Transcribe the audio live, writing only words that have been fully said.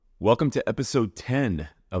Welcome to episode 10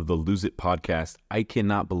 of the Lose It podcast. I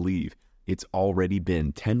cannot believe it's already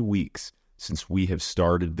been 10 weeks since we have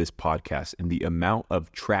started this podcast, and the amount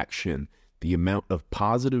of traction, the amount of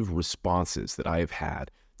positive responses that I have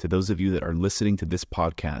had to those of you that are listening to this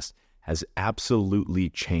podcast has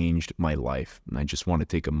absolutely changed my life. And I just want to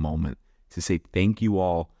take a moment to say thank you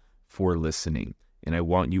all for listening. And I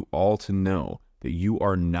want you all to know that you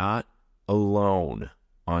are not alone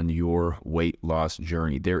on your weight loss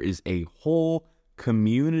journey. There is a whole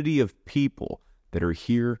community of people that are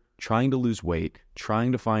here trying to lose weight,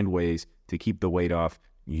 trying to find ways to keep the weight off.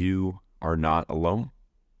 You are not alone,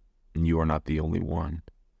 and you are not the only one.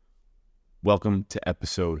 Welcome to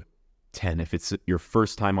episode 10. If it's your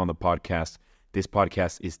first time on the podcast, this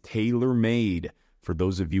podcast is tailor-made for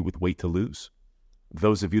those of you with weight to lose,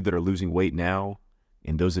 those of you that are losing weight now,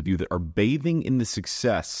 and those of you that are bathing in the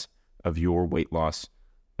success of your weight loss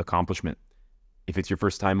accomplishment. If it's your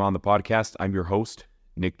first time on the podcast, I'm your host,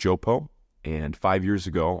 Nick Jopo, and 5 years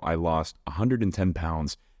ago, I lost 110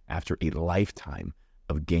 pounds after a lifetime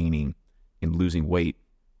of gaining and losing weight.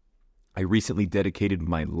 I recently dedicated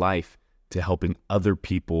my life to helping other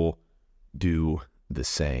people do the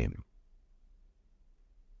same.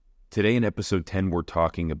 Today in episode 10, we're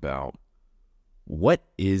talking about what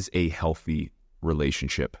is a healthy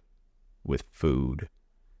relationship with food.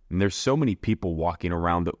 And there's so many people walking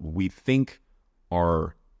around that we think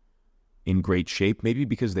are in great shape, maybe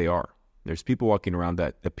because they are. There's people walking around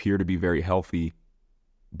that appear to be very healthy,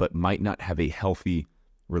 but might not have a healthy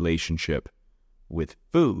relationship with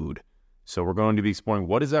food. So we're going to be exploring,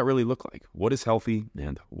 what does that really look like? What is healthy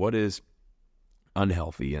and what is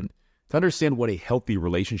unhealthy? And to understand what a healthy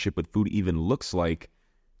relationship with food even looks like,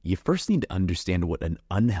 you first need to understand what an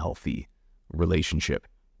unhealthy relationship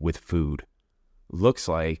with food looks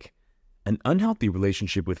like. An unhealthy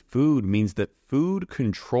relationship with food means that food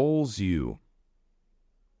controls you.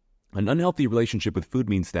 An unhealthy relationship with food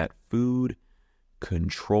means that food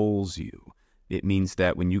controls you. It means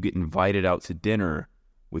that when you get invited out to dinner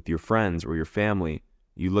with your friends or your family,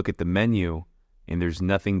 you look at the menu and there's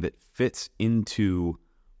nothing that fits into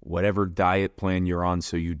whatever diet plan you're on,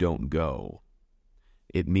 so you don't go.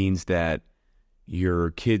 It means that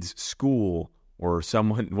your kid's school or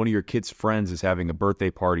one of your kids' friends is having a birthday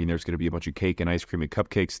party and there's going to be a bunch of cake and ice cream and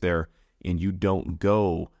cupcakes there, and you don't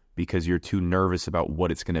go because you're too nervous about what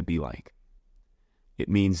it's going to be like. It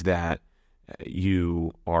means that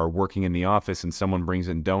you are working in the office and someone brings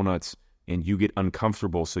in donuts and you get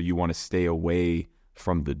uncomfortable, so you want to stay away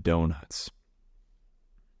from the donuts.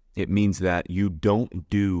 It means that you don't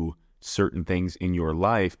do certain things in your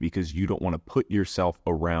life because you don't want to put yourself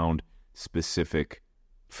around specific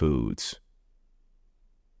foods.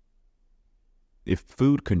 If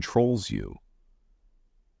food controls you,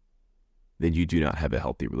 then you do not have a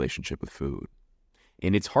healthy relationship with food.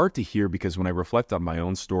 And it's hard to hear because when I reflect on my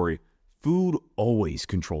own story, food always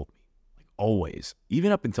controlled me. Like always.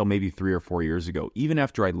 Even up until maybe 3 or 4 years ago. Even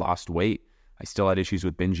after I lost weight, I still had issues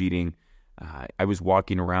with binge eating. I was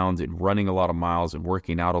walking around and running a lot of miles and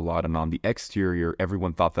working out a lot. And on the exterior,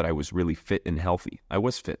 everyone thought that I was really fit and healthy. I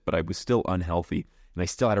was fit, but I was still unhealthy. And I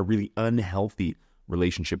still had a really unhealthy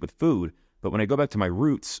relationship with food. But when I go back to my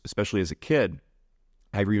roots, especially as a kid,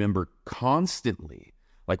 I remember constantly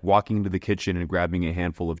like walking into the kitchen and grabbing a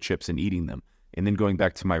handful of chips and eating them, and then going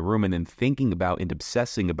back to my room and then thinking about and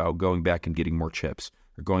obsessing about going back and getting more chips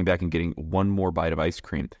or going back and getting one more bite of ice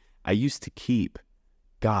cream. I used to keep,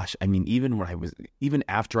 even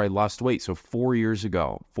after I lost weight, so 4 years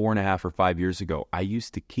ago, 4.5 or 5 years ago, I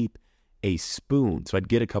used to keep a spoon. So I'd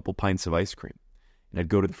get a couple pints of ice cream. And I'd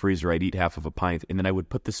go to the freezer, I'd eat half of a pint, and then I would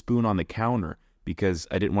put the spoon on the counter because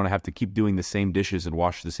I didn't want to have to keep doing the same dishes and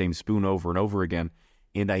wash the same spoon over and over again.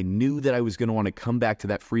 And I knew that I was going to want to come back to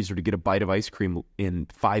that freezer to get a bite of ice cream in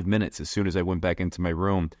 5 minutes. As soon as I went back into my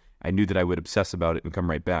room, I knew that I would obsess about it and come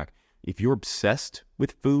right back. If you're obsessed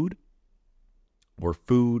with food, or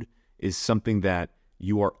food is something that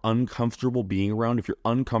you are uncomfortable being around, if you're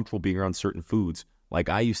uncomfortable being around certain foods, like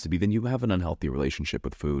I used to be, then you have an unhealthy relationship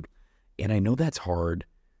with food. And I know that's hard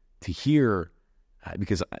to hear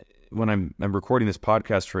because when I'm recording this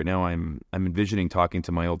podcast right now, I'm envisioning talking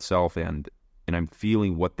to my old self, and I'm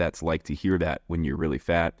feeling what that's like to hear that when you're really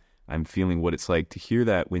fat. I'm feeling what it's like to hear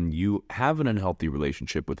that when you have an unhealthy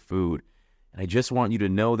relationship with food. And I just want you to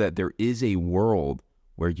know that there is a world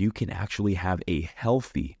where you can actually have a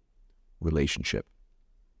healthy relationship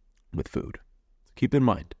with food. So keep in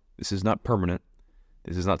mind, this is not permanent.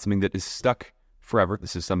 This is not something that is stuck forever.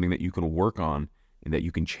 This is something that you can work on and that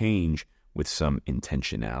you can change with some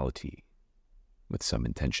intentionality.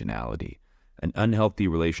 An unhealthy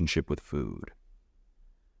relationship with food.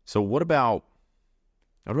 So what about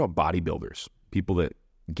bodybuilders? People that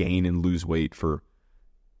gain and lose weight for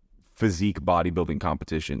physique bodybuilding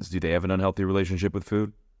competitions. Do they have an unhealthy relationship with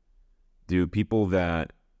food? Do people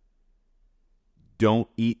that don't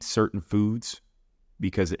eat certain foods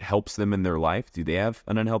because it helps them in their life, do they have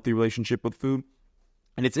an unhealthy relationship with food?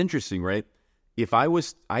 And it's interesting, right?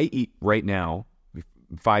 I eat right now,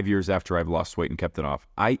 5 years after I've lost weight and kept it off,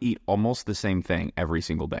 I eat almost the same thing every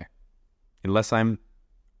single day. Unless I'm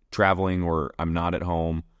traveling or I'm not at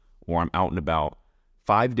home or I'm out and about,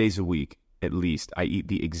 5 days a week at least, I eat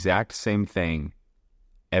the exact same thing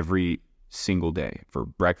every single day for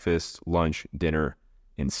breakfast, lunch, dinner,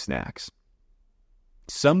 and snacks.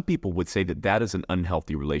 Some people would say that that is an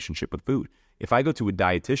unhealthy relationship with food. If I go to a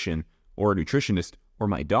dietitian or a nutritionist or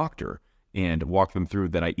my doctor and walk them through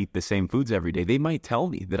that I eat the same foods every day, they might tell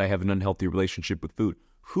me that I have an unhealthy relationship with food.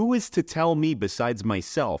 Who is to tell me besides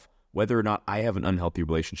myself whether or not I have an unhealthy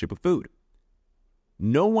relationship with food?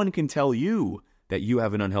 No one can tell you that you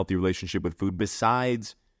have an unhealthy relationship with food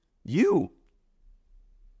besides you.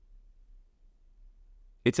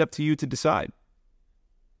 It's up to you to decide.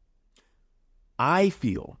 I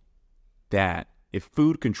feel that if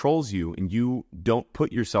food controls you and you don't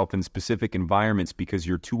put yourself in specific environments because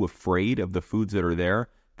you're too afraid of the foods that are there,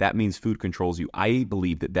 that means food controls you. I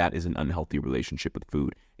believe that that is an unhealthy relationship with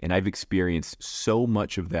food. And I've experienced so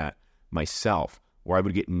much of that myself, where I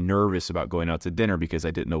would get nervous about going out to dinner because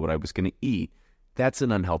I didn't know what I was going to eat. That's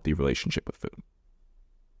an unhealthy relationship with food.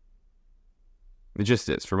 It just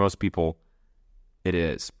is. For most people, it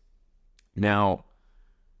is. Now,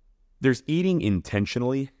 there's eating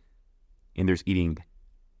intentionally and there's eating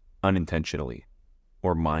unintentionally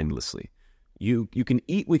or mindlessly. You can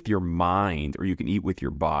eat with your mind or you can eat with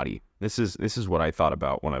your body. This is what I thought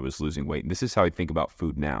about when I was losing weight. And this is how I think about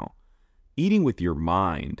food now. Eating with your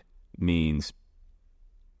mind means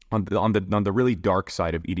on the really dark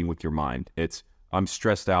side of eating with your mind, it's I'm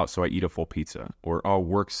stressed out, so I eat a full pizza. Or, oh,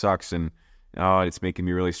 work sucks, and it's making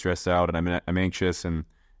me really stressed out, and I'm anxious, and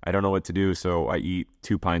I don't know what to do, so I eat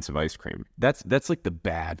 2 pints of ice cream. That's like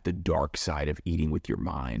the dark side of eating with your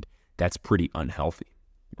mind. That's pretty unhealthy,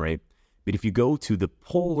 right? But if you go to the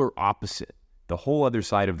polar opposite, the whole other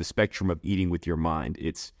side of the spectrum of eating with your mind,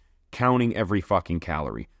 it's counting every fucking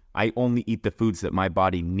calorie. I only eat the foods that my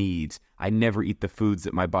body needs. I never eat the foods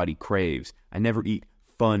that my body craves. I never eat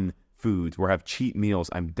fun foods where I have cheat meals.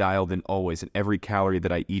 I'm dialed in always, and every calorie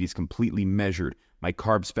that I eat is completely measured. My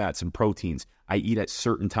carbs, fats, and proteins, I eat at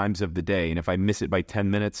certain times of the day, and if I miss it by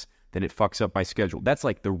 10 minutes, then it fucks up my schedule. That's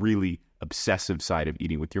like the really obsessive side of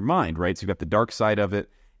eating with your mind, right? So you've got the dark side of it,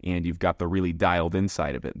 and you've got the really dialed in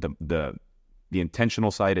side of it, the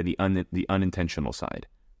intentional side and the unintentional side,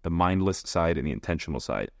 the mindless side and the intentional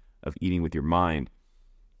side of eating with your mind.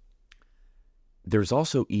 There's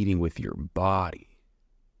also eating with your body.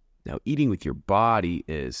 Now, eating with your body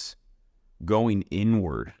is going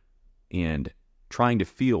inward and trying to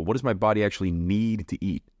feel, what does my body actually need to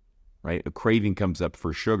eat, right? A craving comes up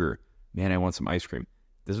for sugar. Man, I want some ice cream.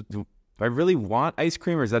 Do I really want ice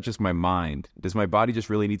cream, or is that just my mind? Does my body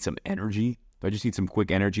just really need some energy? Do I just need some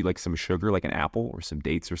quick energy, like some sugar, like an apple or some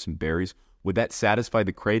dates or some berries? Would that satisfy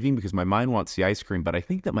the craving? Because my mind wants the ice cream, but I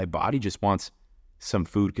think that my body just wants some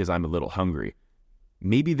food because I'm a little hungry.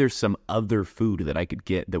 Maybe there's some other food that I could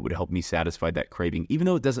get that would help me satisfy that craving. Even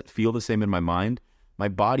though it doesn't feel the same in my mind, my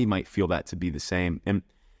body might feel that to be the same. And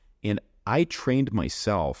I trained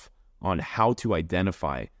myself on how to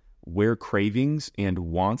identify where cravings and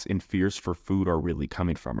wants and fears for food are really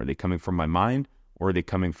coming from. Are they coming from my mind, or are they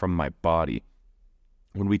coming from my body?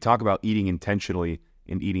 When we talk about eating intentionally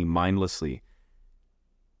and eating mindlessly,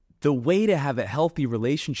 the way to have a healthy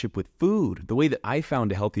relationship with food, the way that I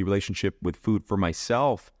found a healthy relationship with food for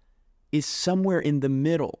myself, is somewhere in the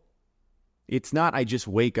middle. It's not I just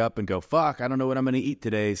wake up and go, fuck, I don't know what I'm going to eat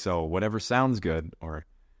today, so whatever sounds good, or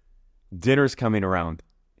dinner's coming around,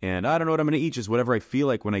 and I don't know what I'm going to eat, just whatever I feel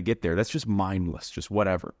like when I get there. That's just mindless, just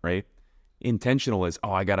whatever, right? Intentional is,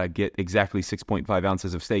 I got to get exactly 6.5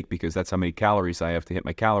 ounces of steak because that's how many calories I have to hit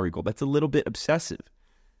my calorie goal. That's a little bit obsessive.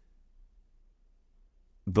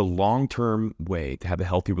 The long-term way to have a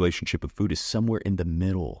healthy relationship with food is somewhere in the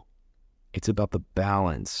middle. It's about the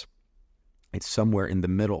balance. It's somewhere in the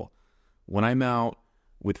middle. When I'm out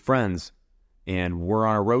with friends and we're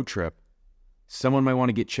on a road trip, someone might want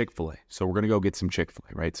to get Chick-fil-A. So we're going to go get some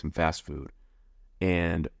Chick-fil-A, right? Some fast food.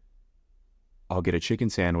 And I'll get a chicken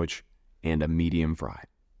sandwich and a medium fry.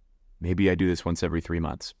 Maybe I do this once every 3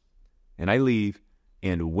 months. And I leave.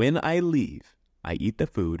 And when I leave, I eat the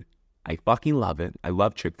food. I fucking love it. I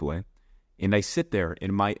love Chick-fil-A. And I sit there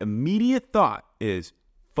and my immediate thought is,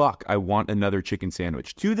 fuck, I want another chicken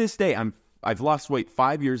sandwich. To this day, I've lost weight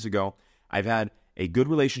 5 years ago. I've had a good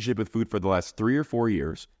relationship with food for the last 3 or 4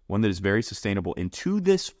 years, one that is very sustainable. And to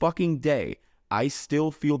this fucking day, I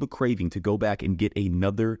still feel the craving to go back and get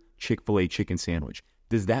another Chick-fil-A chicken sandwich.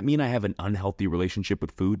 Does that mean I have an unhealthy relationship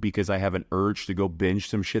with food because I have an urge to go binge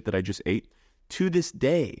some shit that I just ate? To this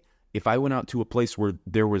day, if I went out to a place where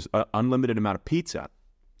there was an unlimited amount of pizza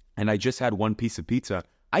and I just had one piece of pizza,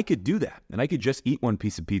 I could do that. And I could just eat one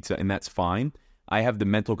piece of pizza and that's fine. I have the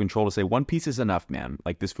mental control to say one piece is enough, man.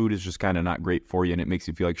 Like this food is just kind of not great for you and it makes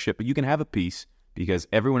you feel like shit. But you can have a piece because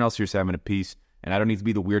everyone else here's having a piece. And I don't need to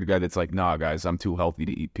be the weird guy that's like, nah, guys, I'm too healthy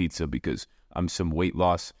to eat pizza because I'm some weight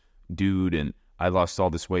loss dude and I lost all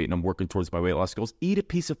this weight and I'm working towards my weight loss goals. Eat a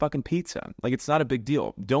piece of fucking pizza. Like, it's not a big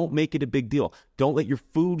deal. Don't make it a big deal. Don't let your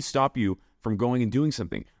food stop you from going and doing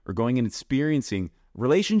something or going and experiencing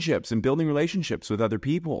relationships and building relationships with other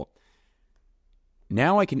people.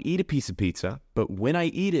 Now I can eat a piece of pizza, but when I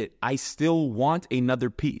eat it, I still want another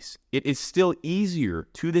piece. It is still easier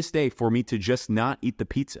to this day for me to just not eat the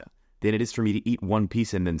pizza than it is for me to eat one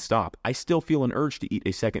piece and then stop. I still feel an urge to eat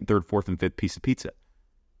a second, third, fourth, and fifth piece of pizza.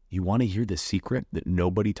 You want to hear the secret that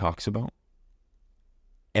nobody talks about?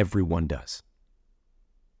 Everyone does.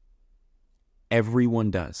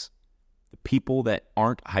 Everyone does. The people that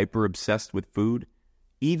aren't hyper obsessed with food,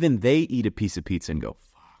 even they eat a piece of pizza and go,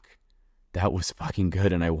 fuck, that was fucking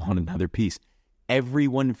good and I want another piece.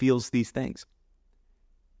 Everyone feels these things.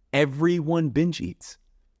 Everyone binge eats.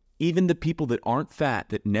 Even the people that aren't fat,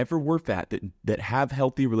 that never were fat, that have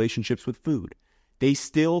healthy relationships with food, they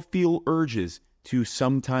still feel urges to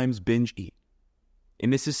sometimes binge eat.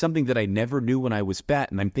 And this is something that I never knew when I was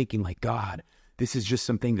fat. And I'm thinking like, God, this is just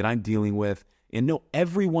something that I'm dealing with. And no,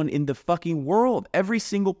 everyone in the fucking world, every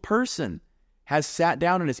single person has sat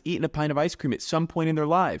down and has eaten a pint of ice cream at some point in their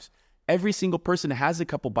lives. Every single person has a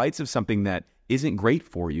couple bites of something that isn't great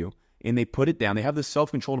for you. And they put it down. They have the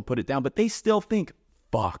self-control to put it down. But they still think,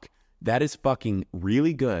 fuck, that is fucking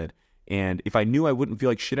really good. And if I knew I wouldn't feel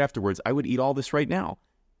like shit afterwards, I would eat all this right now.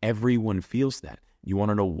 Everyone feels that. You want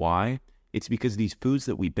to know why? It's because these foods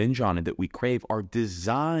that we binge on and that we crave are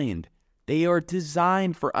designed. They are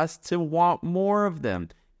designed for us to want more of them.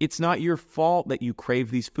 It's not your fault that you crave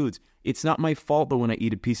these foods. It's not my fault that when I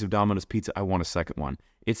eat a piece of Domino's pizza, I want a second one.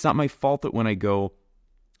 It's not my fault that when I go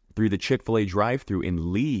through the Chick-fil-A drive-thru and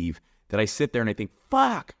leave, that I sit there and I think,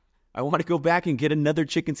 fuck, I want to go back and get another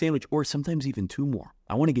chicken sandwich, or sometimes even 2 more.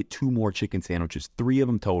 I want to get 2 more chicken sandwiches, 3 of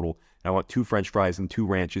them total. And I want 2 French fries and 2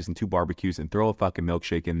 ranches and 2 barbecues and throw a fucking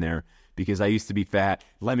milkshake in there because I used to be fat.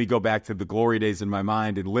 Let me go back to the glory days in my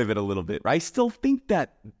mind and live it a little bit. I still think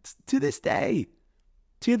that to this day.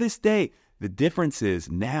 To this day. The difference is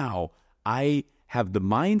now I have the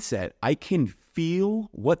mindset. I can feel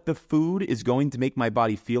what the food is going to make my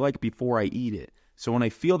body feel like before I eat it. So when I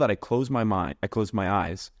feel that, I close my mind, I close my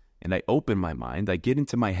eyes, and I open my mind. I get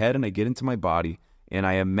into my head and I get into my body, and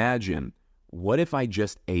I imagine, what if I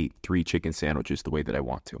just ate 3 chicken sandwiches the way that I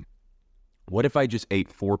want to? What if I just ate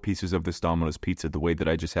 4 pieces of this Domino's pizza the way that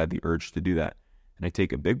I just had the urge to do that? And I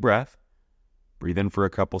take a big breath, breathe in for a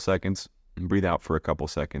couple seconds, and breathe out for a couple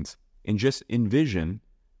seconds. And just envision,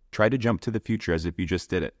 try to jump to the future as if you just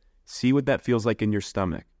did it. See what that feels like in your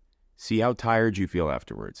stomach. See how tired you feel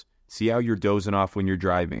afterwards. See how you're dozing off when you're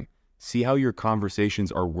driving. See how your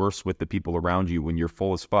conversations are worse with the people around you when you're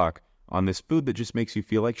full as fuck on this food that just makes you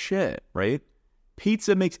feel like shit, right?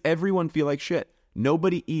 Pizza makes everyone feel like shit.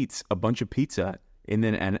 Nobody eats a bunch of pizza and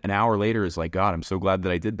then an hour later is like, God, I'm so glad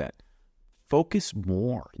that I did that. Focus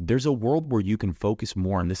more. There's a world where you can focus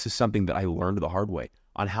more, and this is something that I learned the hard way,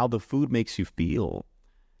 on how the food makes you feel.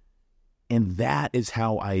 And that is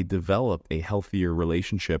how I developed a healthier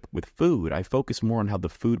relationship with food. I focus more on how the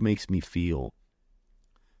food makes me feel.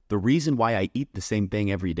 The reason why I eat the same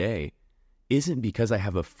thing every day isn't because I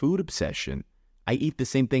have a food obsession. I eat the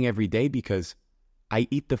same thing every day because I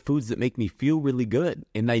eat the foods that make me feel really good.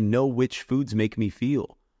 And I know which foods make me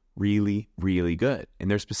feel really, really good.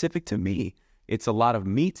 And they're specific to me. It's a lot of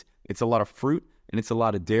meat, it's a lot of fruit, and it's a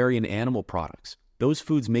lot of dairy and animal products. Those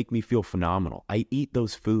foods make me feel phenomenal. I eat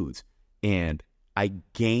those foods and I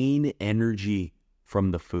gain energy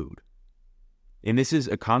from the food. And this is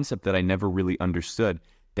a concept that I never really understood,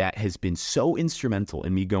 that has been so instrumental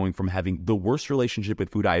in me going from having the worst relationship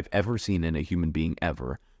with food I've ever seen in a human being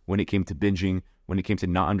ever, when it came to binging, when it came to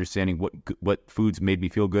not understanding what foods made me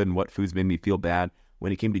feel good and what foods made me feel bad,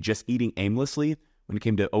 when it came to just eating aimlessly, when it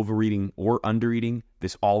came to overeating or undereating,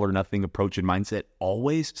 this all or nothing approach and mindset,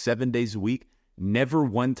 always 7 days a week, never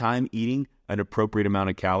one time eating an appropriate amount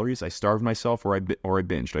of calories. I starved myself or I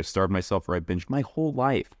binged. I starved myself or I binged my whole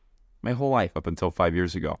life. my whole life up until 5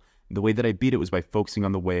 years ago. And the way that I beat it was by focusing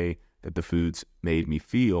on the way that the foods made me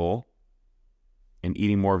feel and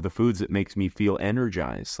eating more of the foods that makes me feel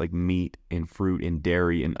energized, like meat and fruit and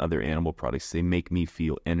dairy and other animal products. They make me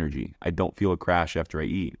feel energy. I don't feel a crash after I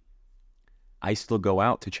eat. I still go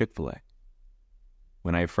out to Chick-fil-A.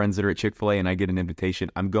 When I have friends that are at Chick-fil-A and I get an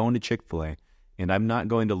invitation, I'm going to Chick-fil-A, and I'm not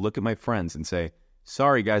going to look at my friends and say,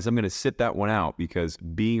 sorry guys, I'm going to sit that one out, because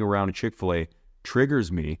being around a Chick-fil-A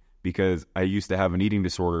triggers me because I used to have an eating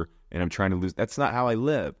disorder and I'm trying to lose. That's not how I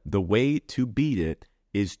live. The way to beat it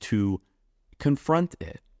is to confront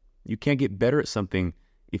it. You can't get better at something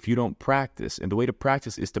if you don't practice. And the way to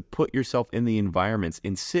practice is to put yourself in the environments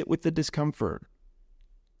and sit with the discomfort.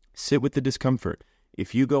 Sit with the discomfort.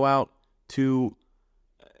 If you go out to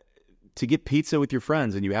get pizza with your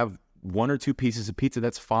friends and you have 1 or 2 pieces of pizza,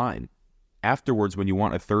 that's fine. Afterwards, when you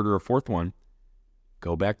want a third or a fourth one,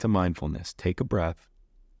 go back to mindfulness. Take a breath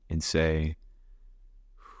and say,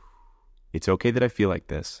 it's okay that I feel like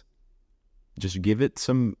this. Just give it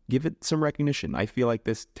some recognition. I feel like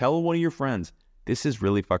this. Tell one of your friends, this is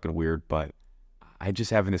really fucking weird, but I'm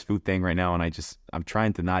just having this food thing right now, and I'm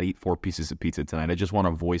trying to not eat 4 pieces of pizza tonight. I just want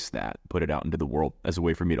to voice that, put it out into the world as a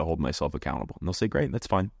way for me to hold myself accountable. And they'll say, great, that's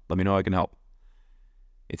fine. Let me know how I can help.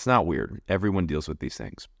 It's not weird. Everyone deals with these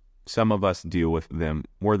things. Some of us deal with them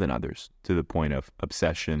more than others, to the point of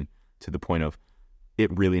obsession, to the point of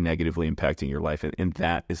it really negatively impacting your life. And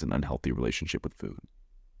that is an unhealthy relationship with food.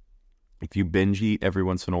 If you binge eat every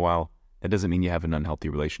once in a while, that doesn't mean you have an unhealthy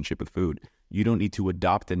relationship with food. You don't need to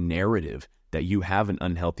adopt a narrative that you have an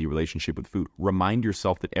unhealthy relationship with food. Remind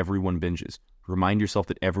yourself that everyone binges. Remind yourself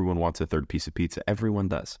that everyone wants a third piece of pizza. Everyone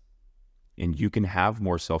does. And you can have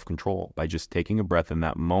more self-control by just taking a breath in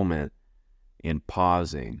that moment and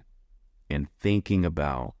pausing and thinking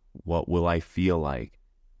about, what will I feel like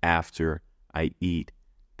after I eat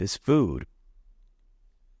this food?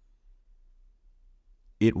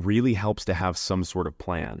 It really helps to have some sort of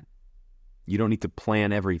plan. You don't need to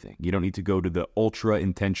plan everything. You don't need to go to the ultra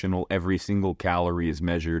intentional, every single calorie is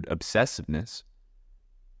measured obsessiveness.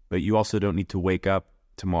 But you also don't need to wake up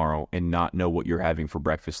tomorrow and not know what you're having for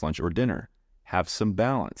breakfast, lunch, or dinner. Have some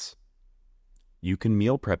balance. You can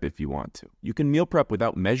meal prep if you want to. You can meal prep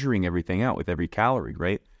without measuring everything out with every calorie,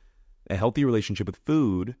 right? A healthy relationship with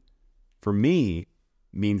food, for me,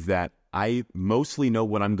 means that I mostly know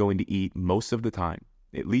what I'm going to eat most of the time.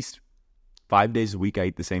 At least 5 days a week, I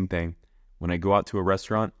eat the same thing. When I go out to a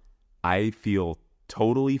restaurant, I feel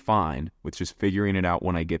totally fine with just figuring it out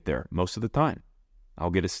when I get there. Most of the time, I'll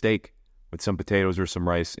get a steak with some potatoes or some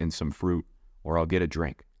rice and some fruit, or I'll get a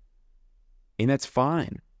drink. And that's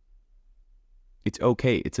fine. It's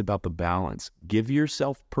okay. It's about the balance. Give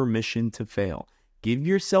yourself permission to fail. Give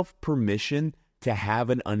yourself permission to have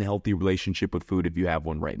an unhealthy relationship with food if you have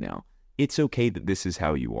one right now. It's okay that this is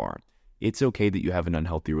how you are. It's okay that you have an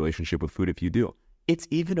unhealthy relationship with food if you do. It's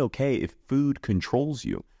even okay if food controls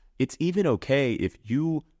you. It's even okay if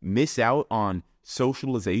you miss out on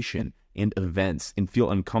socialization and events and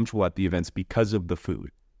feel uncomfortable at the events because of the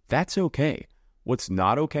food. That's okay. What's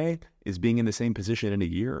not okay is being in the same position in a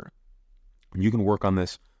year. You can work on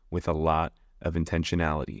this with a lot of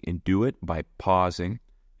intentionality and do it by pausing.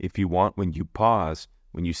 If you want, when you pause,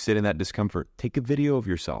 when you sit in that discomfort, take a video of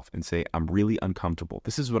yourself and say, I'm really uncomfortable.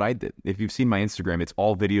 This is what I did. If you've seen my Instagram, it's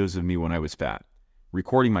all videos of me when I was fat,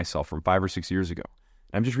 recording myself from 5 or 6 years ago.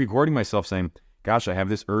 I'm just recording myself saying, gosh, I have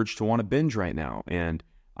this urge to want to binge right now, and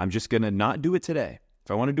I'm just going to not do it today.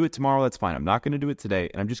 If I want to do it tomorrow, that's fine. I'm not going to do it today,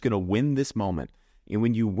 and I'm just going to win this moment. And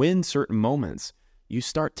when you win certain moments, you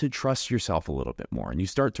start to trust yourself a little bit more, and you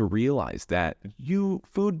start to realize that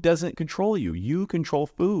food doesn't control you. You control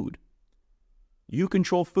food. You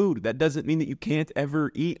control food. That doesn't mean that you can't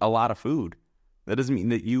ever eat a lot of food. That doesn't mean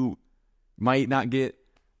that you might not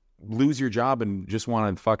lose your job and just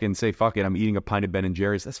want to fucking say, fuck it, I'm eating a pint of Ben &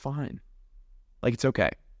 Jerry's. That's fine. Like, it's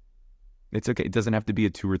okay. It's okay. It doesn't have to be a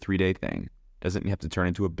 2 or 3 day thing. It doesn't have to turn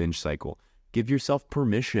into a binge cycle. Give yourself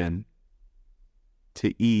permission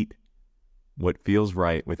to eat what feels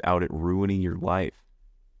right without it ruining your life.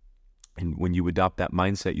 And when you adopt that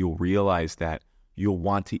mindset, you'll realize that you'll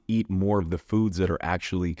want to eat more of the foods that are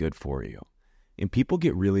actually good for you. And people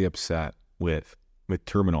get really upset with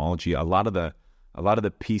terminology. A lot of the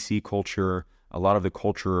PC culture, a lot of the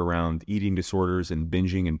culture around eating disorders and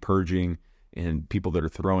binging and purging and people that are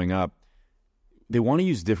throwing up, they want to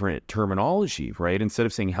use different terminology, right? Instead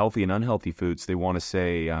of saying healthy and unhealthy foods, they want to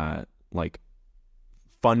say like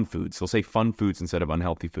fun foods. They'll say fun foods instead of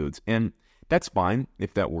unhealthy foods. And that's fine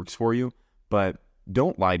if that works for you, but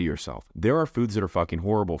don't lie to yourself. There are foods that are fucking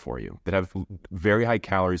horrible for you, that have very high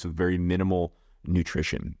calories with very minimal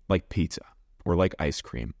nutrition, like pizza or like ice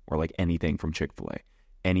cream or like anything from Chick-fil-A,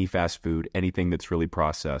 any fast food, anything that's really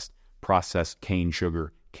processed cane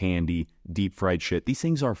sugar, candy, deep fried shit. These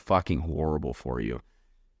things are fucking horrible for you.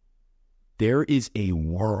 There is a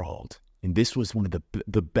world, and this was one of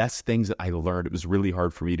the best things that I learned. It was really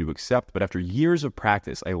hard for me to accept, but after years of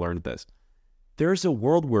practice, I learned this. There's a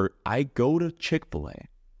world where I go to Chick-fil-A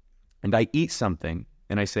and I eat something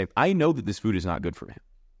and I say, I know that this food is not good for me.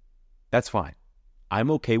 That's fine. I'm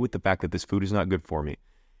okay with the fact that this food is not good for me.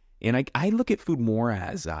 And I look at food more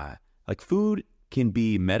as like food can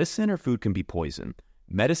be medicine or food can be poison.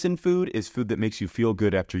 Medicine food is food that makes you feel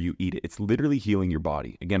good after you eat it. It's literally healing your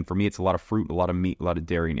body. Again, for me, it's a lot of fruit, a lot of meat, a lot of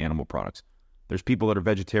dairy and animal products. There's people that are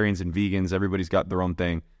vegetarians and vegans. Everybody's got their own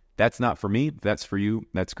thing. That's not for me. That's for you.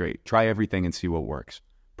 That's great. Try everything and see what works.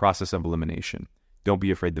 Process of elimination. Don't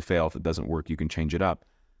be afraid to fail. If it doesn't work, you can change it up.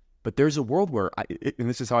 But there's a world where, and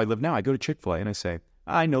this is how I live now, I go to Chick-fil-A and I say,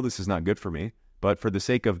 I know this is not good for me, but for the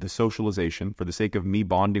sake of the socialization, for the sake of me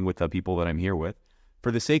bonding with the people that I'm here with,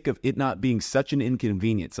 for the sake of it not being such an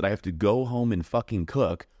inconvenience that I have to go home and fucking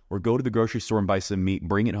cook or go to the grocery store and buy some meat,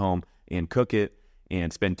 bring it home and cook it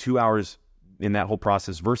and spend 2 hours in that whole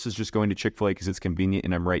process versus just going to Chick-fil-A because it's convenient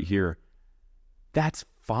and I'm right here. That's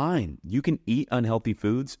fine. You can eat unhealthy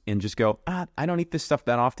foods and just go, I don't eat this stuff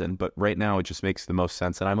that often, but right now it just makes the most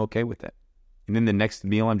sense and I'm okay with it. And then the next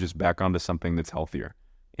meal, I'm just back onto something that's healthier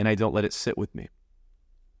and I don't let it sit with me.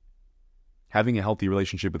 Having a healthy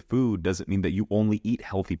relationship with food doesn't mean that you only eat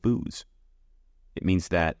healthy foods. It means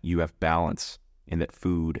that you have balance and that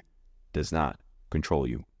food does not control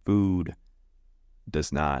you. Food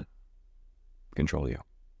does not control you.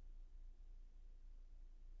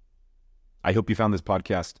 I hope you found this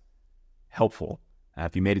podcast helpful.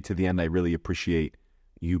 If you made it to the end, I really appreciate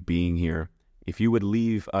you being here. If you would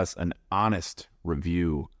leave us an honest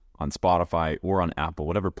review on Spotify or on Apple,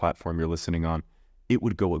 whatever platform you're listening on, it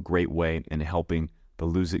would go a great way in helping the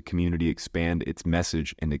Lose It community expand its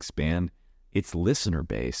message and expand its listener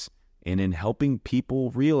base, and in helping people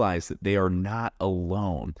realize that they are not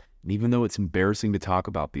alone. And even though it's embarrassing to talk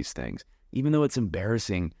about these things, even though it's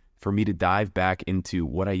embarrassing for me to dive back into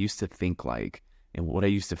what I used to think like and what I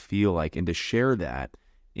used to feel like and to share that,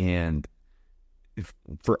 and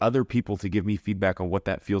for other people to give me feedback on what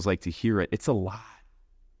that feels like to hear it, it's a lot.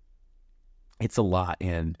 It's a lot,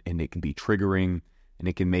 and it can be triggering. And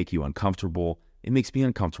it can make you uncomfortable. It makes me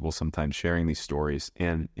uncomfortable sometimes sharing these stories.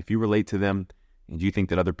 And if you relate to them and you think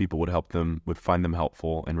that other people would find them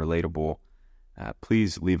helpful and relatable,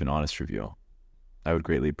 please leave an honest review. I would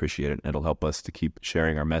greatly appreciate it. It'll help us to keep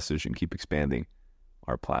sharing our message and keep expanding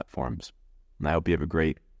our platforms. And I hope you have a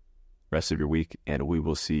great rest of your week, and we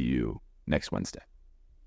will see you next Wednesday.